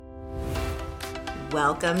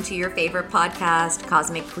Welcome to your favorite podcast,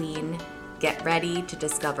 Cosmic Queen. Get ready to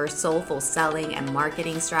discover soulful selling and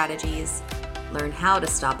marketing strategies. Learn how to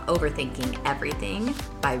stop overthinking everything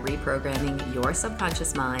by reprogramming your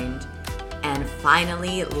subconscious mind. And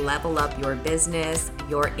finally, level up your business,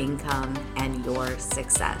 your income, and your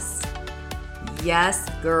success. Yes,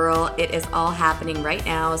 girl, it is all happening right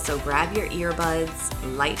now. So grab your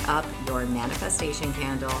earbuds, light up your manifestation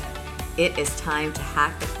candle. It is time to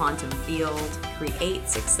hack the quantum field, create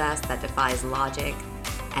success that defies logic,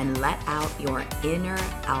 and let out your inner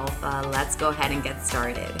alpha. Let's go ahead and get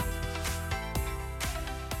started.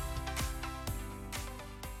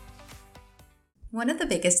 One of the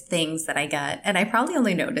biggest things that I get, and I probably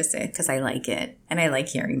only notice it because I like it and I like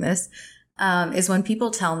hearing this, is when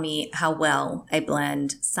people tell me how well I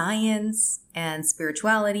blend science and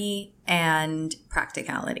spirituality and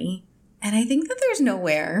practicality. And I think that there's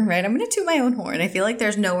nowhere, right? I'm going to toot my own horn. I feel like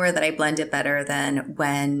there's nowhere that I blend it better than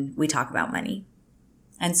when we talk about money.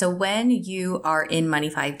 And so when you are in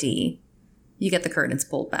Money 5D, you get the curtains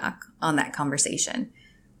pulled back on that conversation.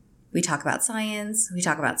 We talk about science, we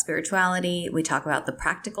talk about spirituality, we talk about the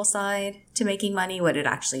practical side to making money, what it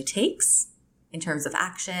actually takes in terms of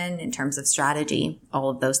action, in terms of strategy,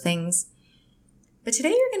 all of those things. But today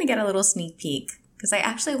you're going to get a little sneak peek because I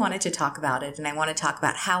actually wanted to talk about it and I want to talk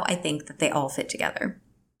about how I think that they all fit together.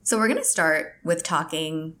 So we're going to start with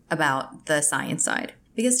talking about the science side.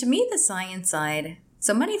 Because to me, the science side,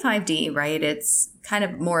 so Money 5D, right, it's kind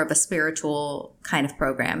of more of a spiritual kind of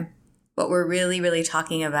program. What we're really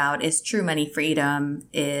talking about is true money freedom,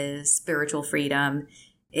 is spiritual freedom,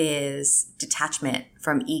 is detachment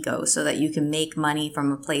from ego so that you can make money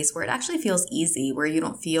from a place where it actually feels easy, where you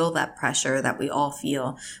don't feel that pressure that we all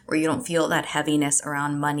feel, where you don't feel that heaviness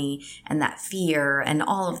around money and that fear and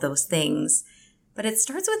all of those things. But it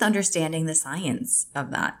starts with understanding the science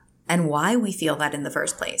of that and why we feel that in the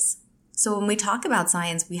first place. So when we talk about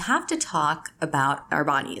science, we have to talk about our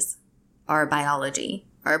bodies, our biology,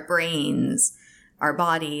 our brains, our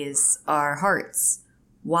bodies, our hearts,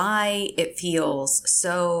 why it feels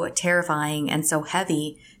so terrifying and so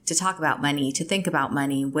heavy to talk about money, to think about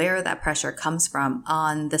money, where that pressure comes from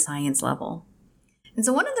on the science level. And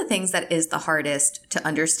so one of the things that is the hardest to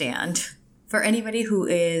understand for anybody who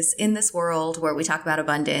is in this world where we talk about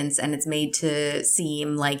abundance and it's made to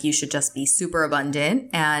seem like you should just be super abundant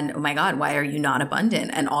and, oh my God, why are you not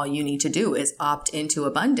abundant? And all you need to do is opt into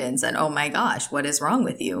abundance. And oh my gosh, what is wrong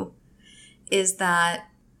with you? Is that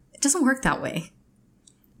it doesn't work that way.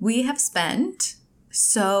 We have spent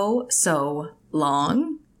so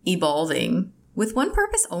long evolving with one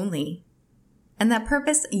purpose only. And that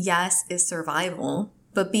purpose, yes, is survival.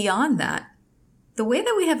 But beyond that, the way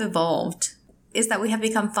that we have evolved is that we have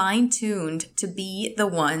become fine-tuned to be the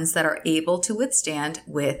ones that are able to withstand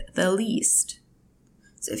with the least.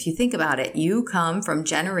 So if you think about it, you come from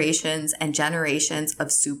generations and generations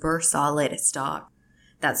of super solid stock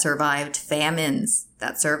that survived famines,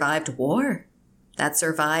 that survived war, that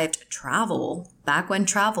survived travel, back when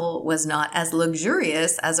travel was not as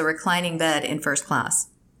luxurious as a reclining bed in first class.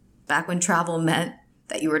 Back when travel meant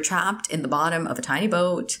that you were trapped in the bottom of a tiny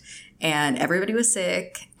boat and everybody was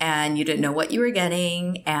sick and you didn't know what you were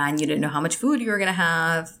getting and you didn't know how much food you were going to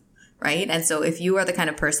have, right? And so if you are the kind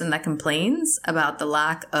of person that complains about the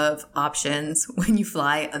lack of options when you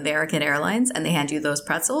fly American Airlines and they hand you those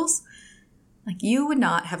pretzels, like you would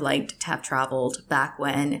not have liked to have traveled back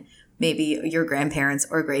when maybe your grandparents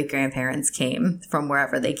or great-grandparents came from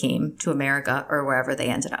wherever they came to America or wherever they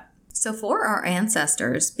ended up. So for our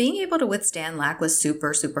ancestors, being able to withstand lack was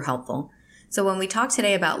super helpful. So when we talk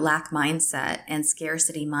today about lack mindset and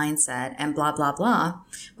scarcity mindset and blah, blah, blah,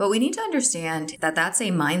 but we need to understand that that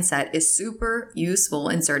same mindset is super useful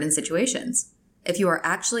in certain situations. If you are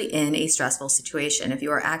actually in a stressful situation, if you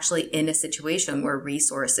are actually in a situation where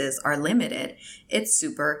resources are limited, it's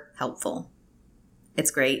super helpful. It's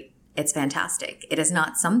great. It's fantastic. It is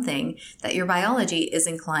not something that your biology is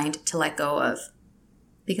inclined to let go of.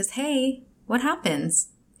 Because, hey, what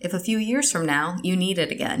happens if a few years from now you need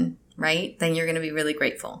it again, right? Then you're going to be really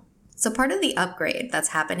grateful. So part of the upgrade that's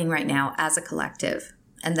happening right now as a collective,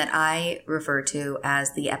 and that I refer to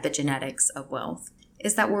as the epigenetics of wealth,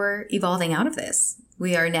 is that we're evolving out of this.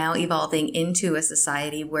 We are now evolving into a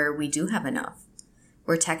society where we do have enough,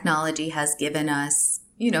 where technology has given us,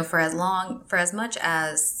 for as much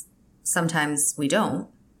as sometimes we don't,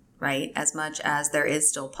 right? As much as there is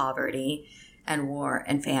still poverty and war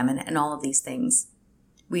and famine and all of these things,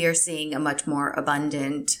 we are seeing a much more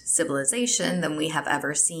abundant civilization than we have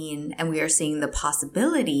ever seen. And we are seeing the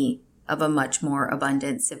possibility of a much more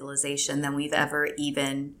abundant civilization than we've ever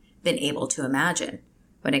even been able to imagine.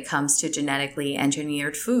 when it comes to genetically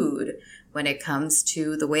engineered food, when it comes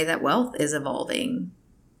to the way that wealth is evolving,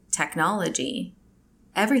 technology.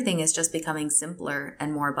 Everything is just becoming simpler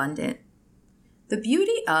and more abundant. The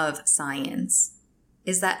beauty of science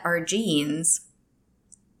is that our genes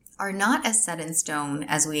are not as set in stone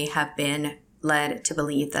as we have been led to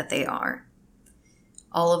believe that they are.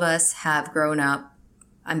 All of us have grown up,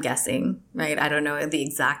 I'm guessing, right? I don't know the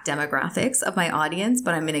exact demographics of my audience,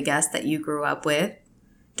 but I'm going to guess that you grew up with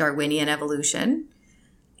Darwinian evolution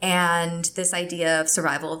and this idea of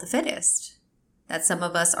survival of the fittest, that some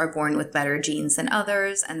of us are born with better genes than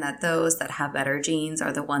others, and that those that have better genes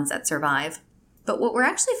are the ones that survive. But what we're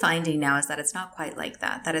actually finding now is that it's not quite like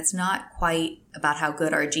that it's not quite about how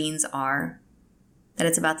good our genes are, that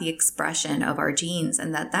it's about the expression of our genes,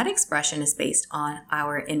 and that expression is based on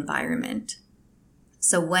our environment.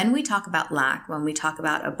 So when we talk about lack, when we talk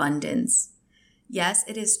about abundance, yes,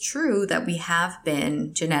 it is true that we have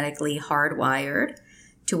been genetically hardwired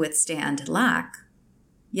to withstand lack.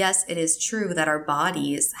 Yes, it is true that our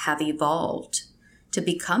bodies have evolved to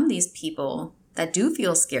become these people that do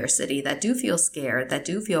feel scarcity, that do feel scared, that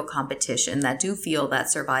do feel competition, that do feel that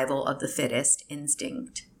survival of the fittest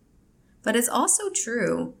instinct. But it's also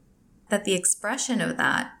true that the expression of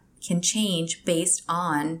that can change based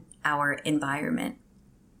on our environment,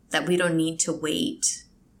 that we don't need to wait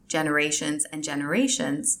generations and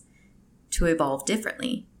generations to evolve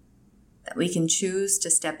differently, that we can choose to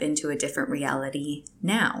step into a different reality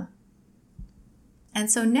now. And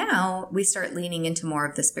so now we start leaning into more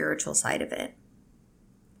of the spiritual side of it.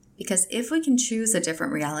 Because if we can choose a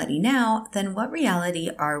different reality now, then what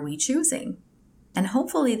reality are we choosing? And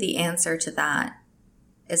hopefully the answer to that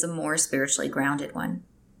is a more spiritually grounded one.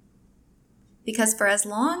 Because for as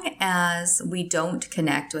long as we don't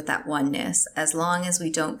connect with that oneness, as long as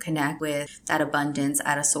we don't connect with that abundance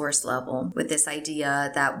at a source level, with this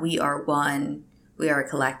idea that we are one, we are a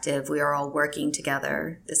collective, we are all working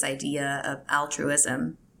together, this idea of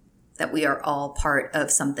altruism, that we are all part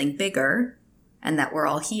of something bigger, and that we're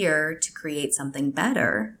all here to create something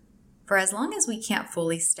better, for as long as we can't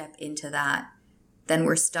fully step into that, then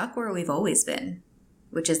we're stuck where we've always been,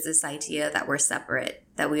 which is this idea that we're separate,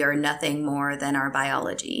 that we are nothing more than our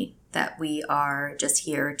biology, that we are just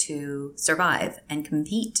here to survive and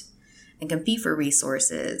compete for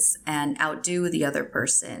resources and outdo the other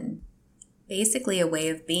person. Basically a way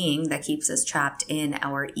of being that keeps us trapped in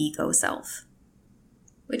our ego self,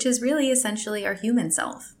 which is really essentially our human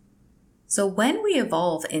self. So when we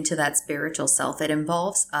evolve into that spiritual self, it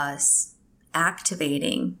involves us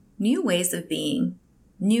activating new ways of being,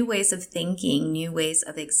 new ways of thinking, new ways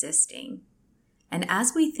of existing. And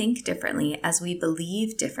as we think differently, as we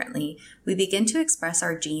believe differently, we begin to express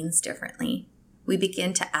our genes differently. We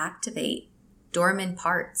begin to activate dormant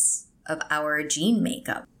parts of our gene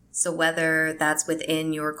makeup. So whether that's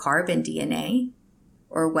within your carbon DNA,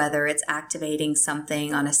 or whether it's activating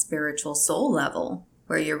something on a spiritual soul level,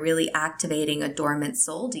 where you're really activating a dormant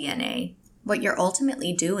soul DNA, what you're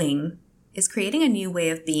ultimately doing is creating a new way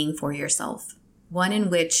of being for yourself. One in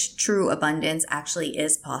which true abundance actually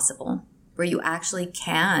is possible, where you actually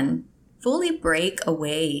can fully break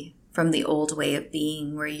away from the old way of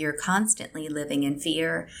being, where you're constantly living in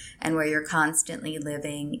fear, and where you're constantly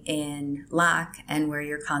living in lack, and where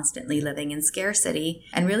you're constantly living in scarcity,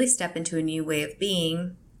 and really step into a new way of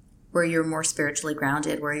being where you're more spiritually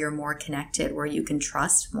grounded, where you're more connected, where you can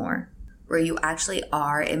trust more, where you actually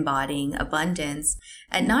are embodying abundance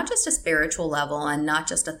at not just a spiritual level and not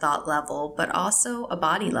just a thought level, but also a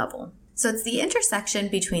body level. So it's the intersection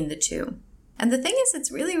between the two. And the thing is,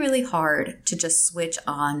 it's really, really hard to just switch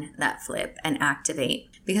on that flip and activate,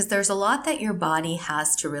 because there's a lot that your body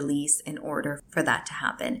has to release in order for that to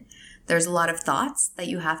happen. There's a lot of thoughts that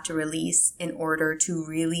you have to release in order to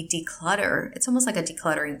really declutter. It's almost like a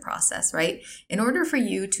decluttering process, right? In order for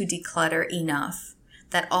you to declutter enough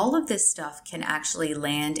that all of this stuff can actually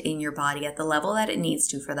land in your body at the level that it needs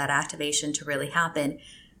to for that activation to really happen,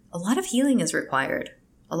 a lot of healing is required.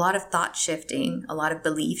 A lot of thought shifting, a lot of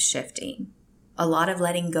belief shifting, a lot of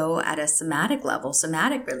letting go at a somatic level,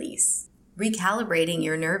 somatic release, recalibrating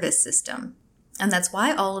your nervous system. And that's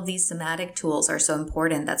why all of these somatic tools are so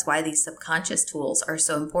important. That's why these subconscious tools are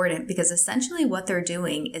so important, because essentially what they're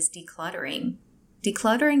doing is decluttering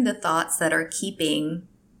the thoughts that are keeping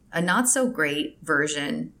a not so great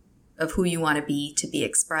version of who you want to be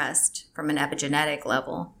expressed from an epigenetic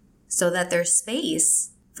level, so that there's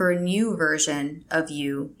space for a new version of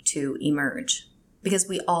you to emerge. Because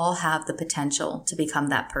we all have the potential to become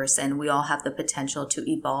that person. We all have the potential to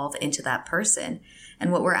evolve into that person.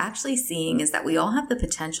 And what we're actually seeing is that we all have the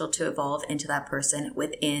potential to evolve into that person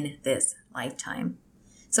within this lifetime.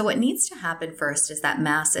 So what needs to happen first is that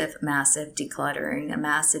massive, massive decluttering, a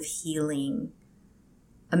massive healing,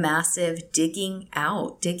 a massive digging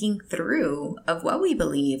out, digging through of what we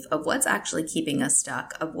believe, of what's actually keeping us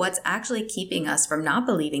stuck, of what's actually keeping us from not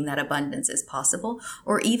believing that abundance is possible,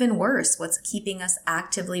 or even worse, what's keeping us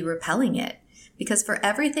actively repelling it. Because for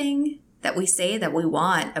everything that we say that we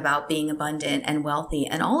want about being abundant and wealthy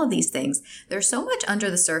and all of these things, there's so much under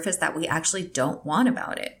the surface that we actually don't want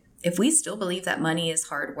about it. If we still believe that money is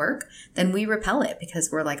hard work, then we repel it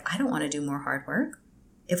because we're like, I don't want to do more hard work.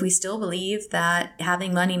 If we still believe that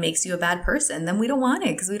having money makes you a bad person, then we don't want it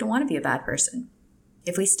because we don't want to be a bad person.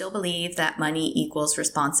 If we still believe that money equals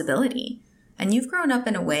responsibility, and you've grown up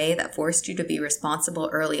in a way that forced you to be responsible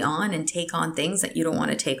early on and take on things that you don't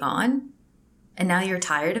want to take on, and now you're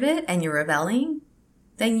tired of it and you're rebelling,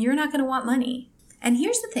 then you're not going to want money. And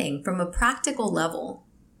here's the thing, from a practical level,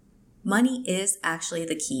 money is actually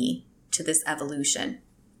the key to this evolution.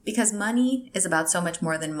 Because money is about so much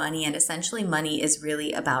more than money, and essentially money is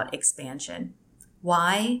really about expansion.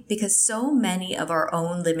 Why? Because so many of our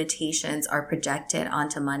own limitations are projected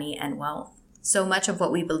onto money and wealth. So much of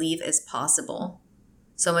what we believe is possible.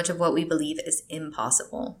 So much of what we believe is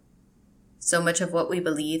impossible. So much of what we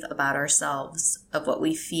believe about ourselves, of what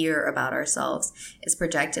we fear about ourselves, is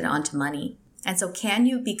projected onto money. And so can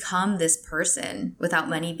you become this person without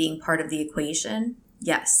money being part of the equation?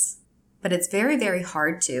 Yes. But it's very, very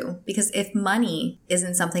hard to, because if money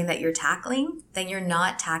isn't something that you're tackling, then you're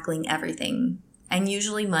not tackling everything. And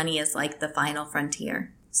usually money is like the final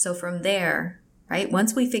frontier. So from there, right,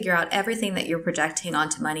 once we figure out everything that you're projecting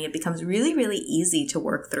onto money, it becomes really, really easy to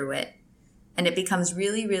work through it. And it becomes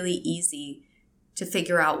really, really easy to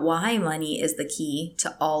figure out why money is the key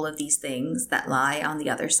to all of these things that lie on the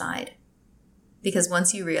other side. Because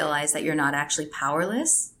once you realize that you're not actually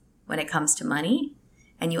powerless when it comes to money,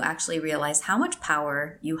 and you actually realize how much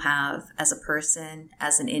power you have as a person,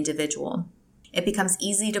 as an individual, it becomes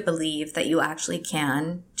easy to believe that you actually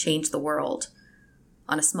can change the world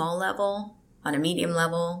on a small level, on a medium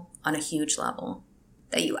level, on a huge level.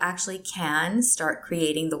 That you actually can start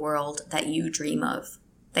creating the world that you dream of.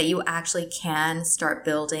 That you actually can start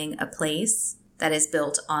building a place that is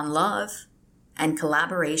built on love and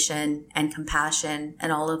collaboration and compassion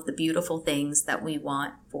and all of the beautiful things that we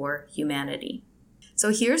want for humanity. So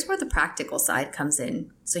here's where the practical side comes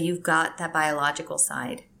in. So you've got that biological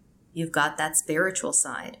side. You've got that spiritual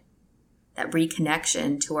side, that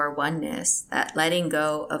reconnection to our oneness, that letting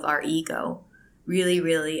go of our ego, really,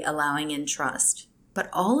 really allowing in trust. But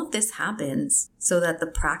all of this happens so that the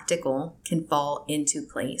practical can fall into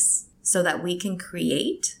place, so that we can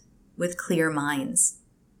create with clear minds,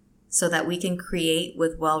 so that we can create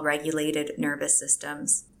with well-regulated nervous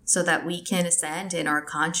systems, so that we can ascend in our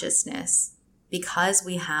consciousness, because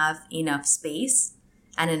we have enough space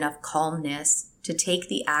and enough calmness to take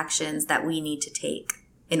the actions that we need to take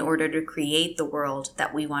in order to create the world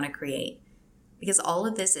that we want to create. Because all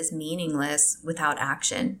of this is meaningless without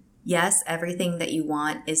action. Yes, everything that you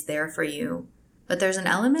want is there for you, but there's an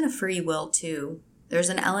element of free will too. There's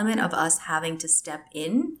an element of us having to step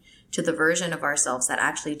in to the version of ourselves that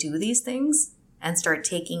actually do these things and start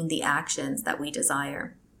taking the actions that we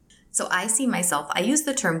desire. So I see myself, I use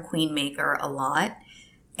the term queen maker a lot,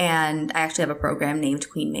 and I actually have a program named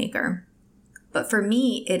Queen Maker. But for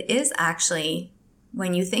me, it is actually,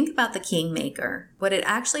 when you think about the king maker, what it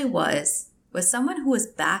actually was someone who was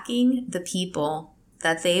backing the people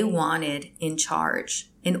that they wanted in charge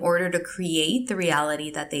in order to create the reality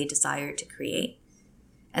that they desired to create.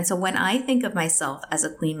 And so when I think of myself as a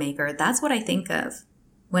queen maker, that's what I think of.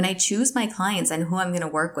 When I choose my clients and who I'm going to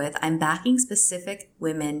work with, I'm backing specific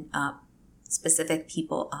women up, specific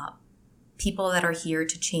people up, people that are here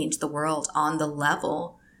to change the world on the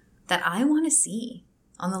level that I want to see,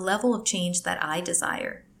 on the level of change that I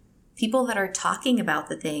desire. People that are talking about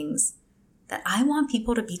the things that I want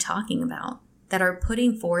people to be talking about, that are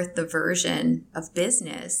putting forth the version of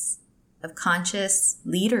business, of conscious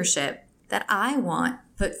leadership that I want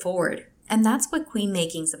put forward. And that's what queen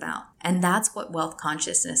making's about. And that's what wealth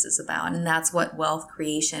consciousness is about. And that's what wealth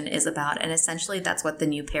creation is about. And essentially that's what the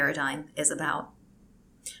new paradigm is about.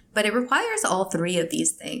 But it requires all three of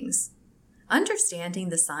these things. Understanding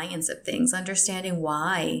the science of things, understanding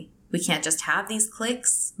why we can't just have these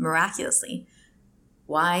clicks miraculously.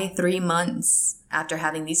 Why 3 months after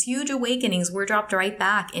having these huge awakenings, we're dropped right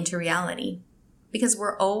back into reality. Because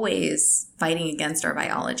we're always fighting against our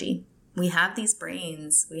biology. We have these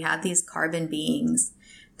brains, we have these carbon beings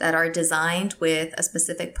that are designed with a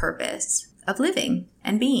specific purpose of living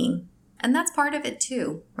and being. And that's part of it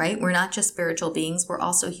too, right? We're not just spiritual beings, we're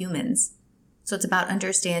also humans. So it's about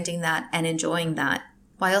understanding that and enjoying that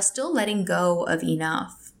while still letting go of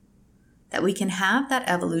enough that we can have that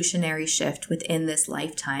evolutionary shift within this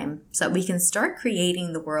lifetime so that we can start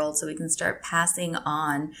creating the world, so we can start passing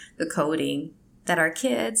on the coding that our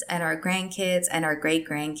kids and our grandkids and our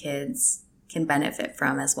great-grandkids can benefit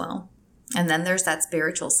from as well. And then there's that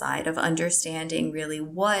spiritual side of understanding really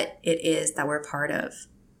what it is that we're part of.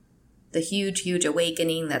 The huge, huge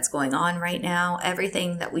awakening that's going on right now,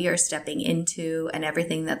 everything that we are stepping into and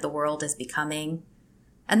everything that the world is becoming.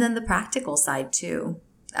 And then the practical side too,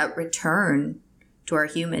 that return to our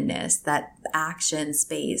humanness, that action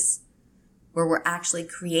space where we're actually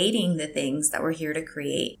creating the things that we're here to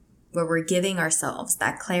create, where we're giving ourselves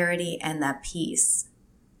that clarity and that peace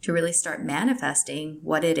to really start manifesting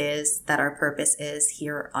what it is that our purpose is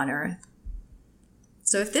here on earth.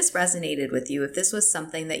 So if this resonated with you, if this was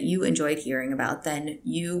something that you enjoyed hearing about, then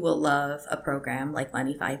you will love a program like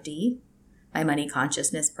Money 5D, my Money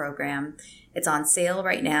Consciousness program. It's on sale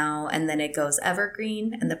right now, and then it goes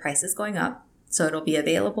evergreen, and the price is going up. So it'll be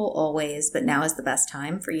available always, but now is the best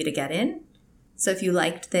time for you to get in. So if you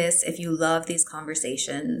liked this, if you love these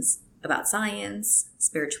conversations about science,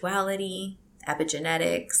 spirituality,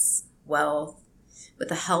 epigenetics, wealth,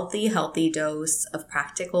 with a healthy dose of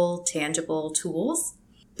practical, tangible tools,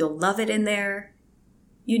 you'll love it in there.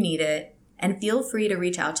 You need it. And feel free to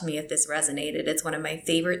reach out to me if this resonated. It's one of my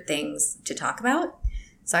favorite things to talk about.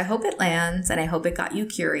 So I hope it lands, and I hope it got you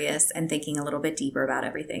curious and thinking a little bit deeper about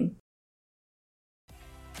everything.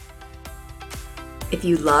 If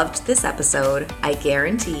you loved this episode, I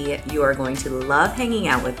guarantee you are going to love hanging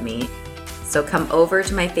out with me. So come over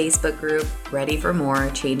to my Facebook group, Ready for More,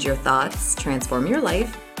 Change Your Thoughts, Transform Your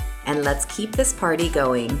Life, and let's keep this party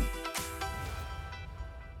going.